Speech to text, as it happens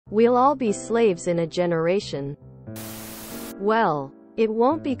We'll all be slaves in a generation. Well, it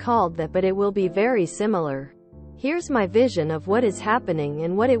won't be called that, but it will be very similar. Here's my vision of what is happening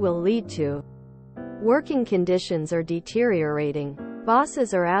and what it will lead to. Working conditions are deteriorating.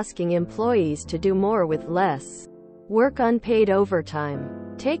 Bosses are asking employees to do more with less. Work unpaid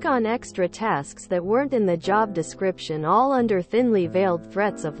overtime. Take on extra tasks that weren't in the job description, all under thinly veiled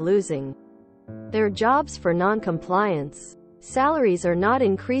threats of losing their jobs for non-compliance. Salaries are not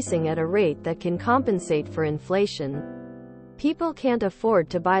increasing at a rate that can compensate for inflation. People can't afford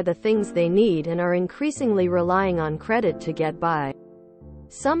to buy the things they need and are increasingly relying on credit to get by.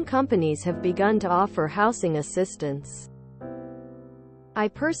 Some companies have begun to offer housing assistance. I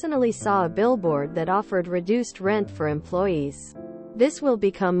personally saw a billboard that offered reduced rent for employees. This will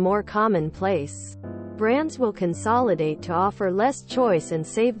become more commonplace. Brands will consolidate to offer less choice and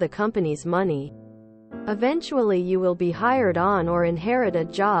save the companies money. Eventually you will be hired on or inherit a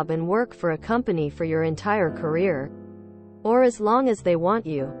job and work for a company for your entire career. Or as long as they want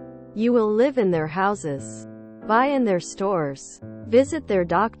you. You will live in their houses, buy in their stores, visit their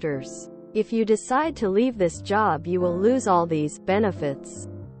doctors. If you decide to leave this job, you will lose all these benefits.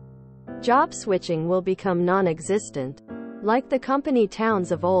 Job switching will become non-existent. Like the company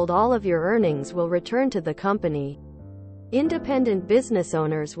towns of old, all of your earnings will return to the company. Independent business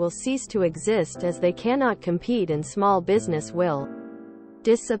owners will cease to exist as they cannot compete, and small business will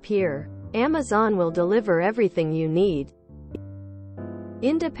disappear. Amazon will deliver everything you need.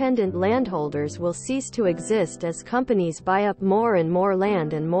 Independent landholders will cease to exist as companies buy up more and more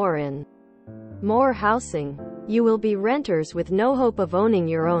land and more housing. You will be renters with no hope of owning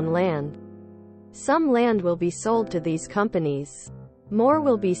your own land. Some land will be sold to these companies. More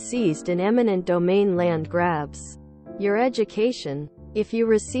will be seized in eminent domain land grabs. Your education, if you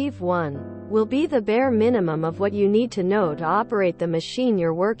receive one, will be the bare minimum of what you need to know to operate the machine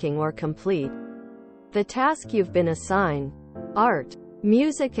you're working or complete the task you've been assigned. Art,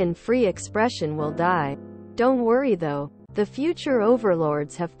 music and free expression will die. Don't worry though. The future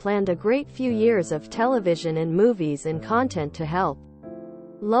overlords have planned a great few years of television and movies and content to help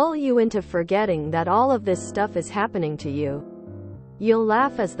lull you into forgetting that all of this stuff is happening to you. You'll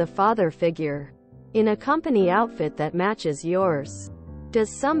laugh as the father figure in a company outfit that matches yours does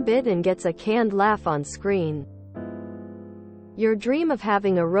some bit and gets a canned laugh on screen. Your dream of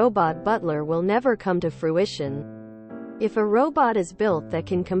having a robot butler will never come to fruition. If a robot is built that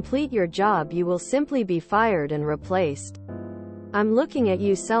can complete your job, you will simply be fired and replaced. I'm looking at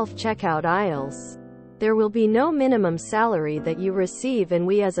you self-checkout aisles. There will be no minimum salary that you receive, and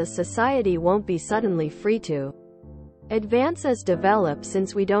we as a society won't be suddenly free to advance as develop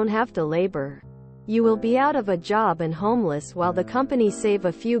since we don't have to labor. You will be out of a job and homeless while the company save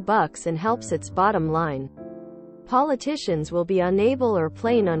a few bucks and helps its bottom line. Politicians will be unable or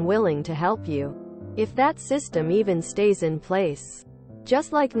plain unwilling to help you. If that system even stays in place.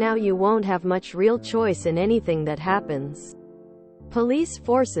 Just like now, you won't have much real choice in anything that happens. Police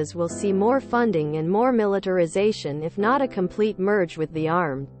forces will see more funding and more militarization, if not a complete merge with the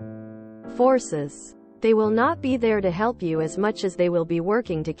armed forces. They will not be there to help you as much as they will be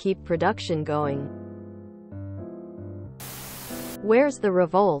working to keep production going. Where's the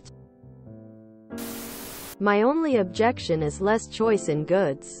revolt? My only objection is less choice in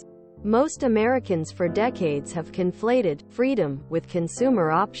goods. Most Americans for decades have conflated freedom with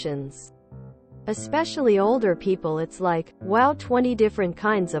consumer options. Especially older people. It's like, wow, 20 different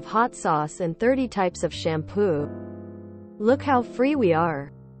kinds of hot sauce and 30 types of shampoo. Look how free we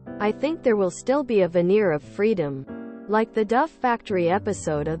are. I think there will still be a veneer of freedom. Like the Duff Factory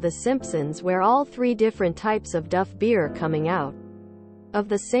episode of The Simpsons, where all 3 different types of Duff beer coming out of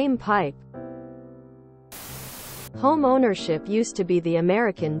the same pipe. Home ownership used to be the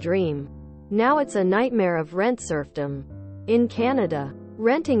American dream. Now it's a nightmare of rent serfdom. In Canada,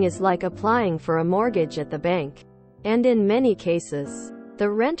 renting is like applying for a mortgage at the bank. And in many cases, the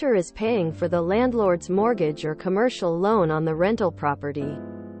renter is paying for the landlord's mortgage or commercial loan on the rental property.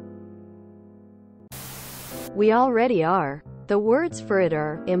 We already are. The words for it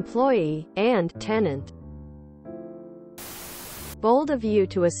are employee and tenant. Bold of you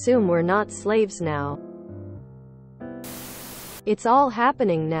to assume we're not slaves now. It's all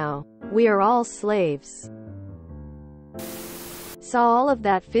happening now. We are all slaves. Saw all of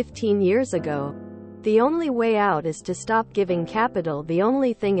that 15 years ago. The only way out is to stop giving capital the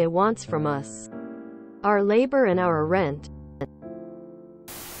only thing it wants from us. Our labor and our rent.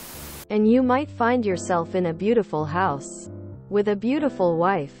 And you might find yourself in a beautiful house with a beautiful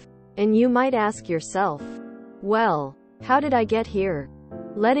wife. And you might ask yourself, well, how did I get here?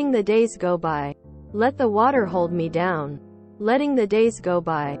 Letting the days go by. Let the water hold me down. letting the days go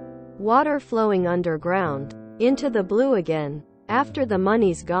by. Water flowing underground, into the blue again, after the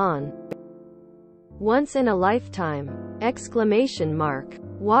money's gone. Once in a lifetime! Exclamation mark.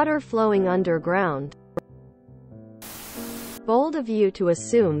 Water flowing underground. Bold of you to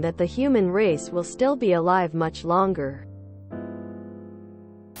assume that the human race will still be alive much longer.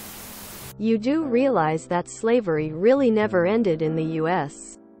 You do realize that slavery really never ended in the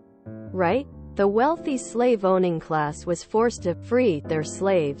US, right? The wealthy slave-owning class was forced to free their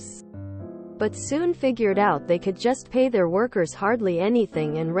slaves, but soon figured out they could just pay their workers hardly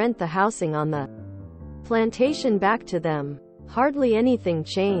anything and rent the housing on the plantation back to them. Hardly anything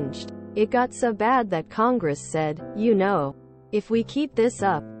changed. It got so bad that Congress said, you know, if we keep this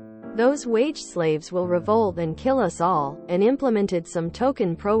up, those wage slaves will revolt and kill us all, and implemented some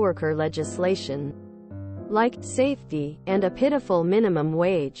token pro-worker legislation, like safety, and a pitiful minimum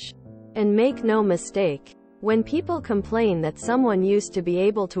wage. And make no mistake, when people complain that someone used to be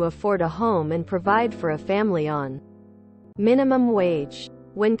able to afford a home and provide for a family on minimum wage,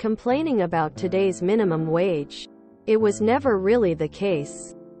 when complaining about today's minimum wage, it was never really the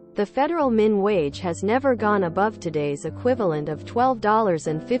case. The federal min wage has never gone above today's equivalent of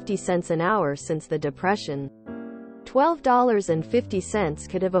 $12.50 an hour since the Depression. $12.50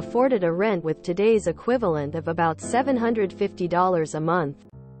 could have afforded a rent with today's equivalent of about $750 a month.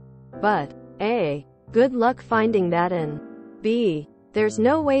 But, A, good luck finding that, and B, there's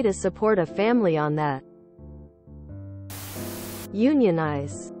no way to support a family on that.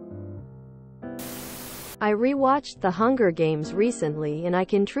 Unionize. I rewatched The Hunger Games recently and I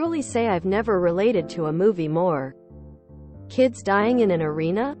can truly say I've never related to a movie more. Kids dying in an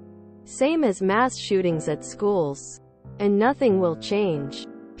arena? Same as mass shootings at schools. And nothing will change.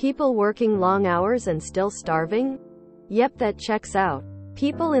 People working long hours and still starving? Yep, that checks out.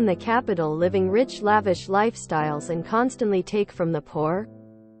 People in the capital living rich, lavish lifestyles and constantly take from the poor?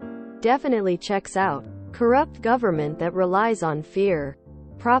 Definitely checks out. Corrupt government that relies on fear,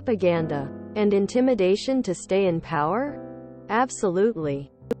 propaganda, and intimidation to stay in power?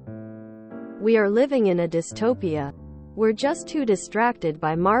 Absolutely. We are living in a dystopia. We're just too distracted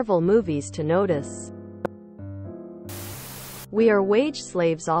by Marvel movies to notice. We are wage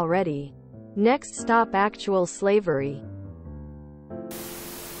slaves already. Next stop, actual slavery.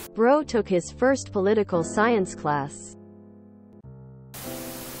 Bro took his first political science class.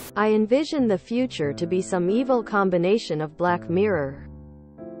 I envision the future to be some evil combination of Black Mirror,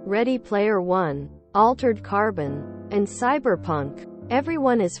 Ready Player One, Altered Carbon, and Cyberpunk.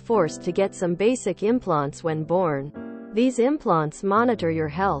 Everyone is forced to get some basic implants when born. These implants monitor your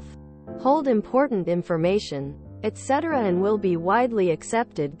health, hold important information, etc., and will be widely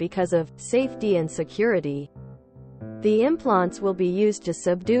accepted because of safety and security. The implants will be used to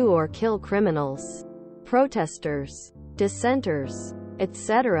subdue or kill criminals, protesters, dissenters,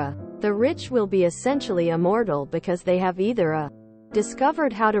 etc. The rich will be essentially immortal because they have either a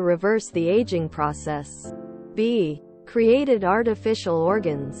discovered how to reverse the aging process, B, created artificial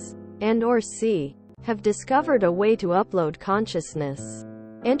organs, and or C, have discovered a way to upload consciousness.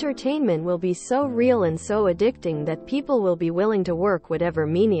 Entertainment will be so real and so addicting that people will be willing to work whatever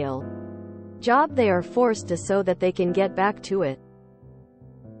menial job they are forced to so that they can get back to it.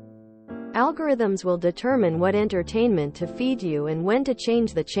 Algorithms will determine what entertainment to feed you and when to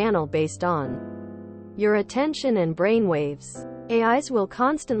change the channel based on your attention and brainwaves. AIs will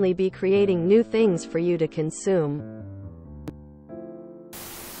constantly be creating new things for you to consume.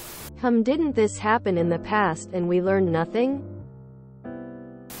 Didn't this happen in the past and we learned nothing?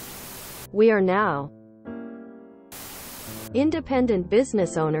 We are now. Independent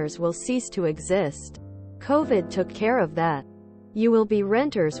business owners will cease to exist. COVID took care of that. You will be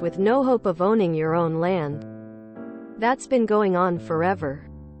renters with no hope of owning your own land. That's been going on forever.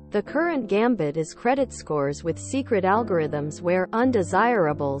 The current gambit is credit scores with secret algorithms where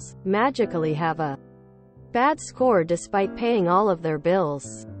undesirables magically have a bad score despite paying all of their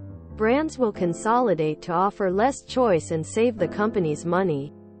bills. Brands will consolidate to offer less choice and save the company's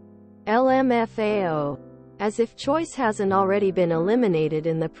money. LMFAO. As if choice hasn't already been eliminated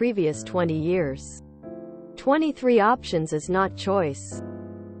in the previous 20 years. 23 options is not choice.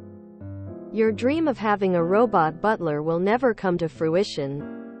 Your dream of having a robot butler will never come to fruition.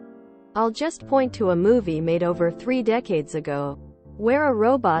 I'll just point to a movie made over 3 decades ago, where a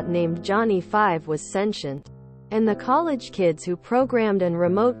robot named Johnny 5 was sentient, and the college kids who programmed and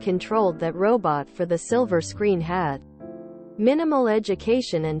remote-controlled that robot for the silver screen had minimal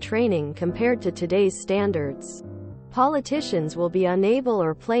education and training compared to today's standards. Politicians will be unable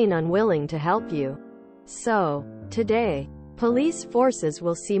or plain unwilling to help you. So, today, Police forces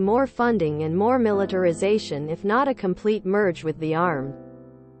will see more funding and more militarization, if not a complete merge with the armed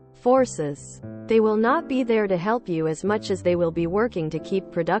forces. They will not be there to help you as much as they will be working to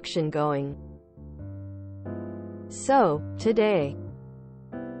keep production going. So, today,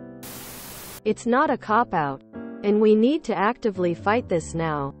 it's not a cop-out, and we need to actively fight this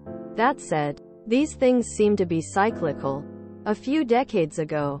now. That said, these things seem to be cyclical. A few decades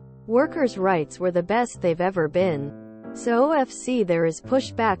ago, workers' rights were the best they've ever been. So OFC there is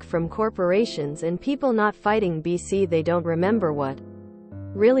pushback from corporations and people not fighting BC. They don't remember what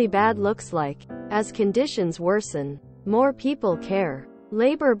really bad looks like. As conditions worsen, more people care.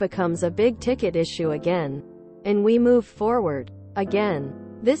 Labor becomes a big-ticket issue again. And we move forward. Again.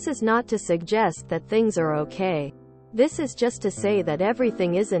 This is not to suggest that things are okay. This is just to say that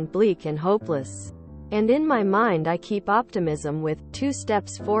everything isn't bleak and hopeless. And in my mind I keep optimism with 2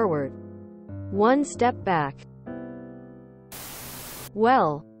 steps forward, 1 step back.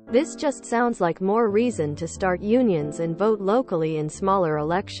 Well, this just sounds like more reason to start unions and vote locally in smaller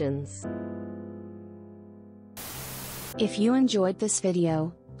elections. If you enjoyed this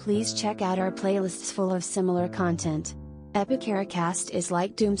video, please check out our playlists full of similar content. Epicaricast is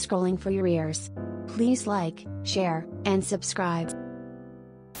like doom scrolling for your ears. Please like, share, and subscribe.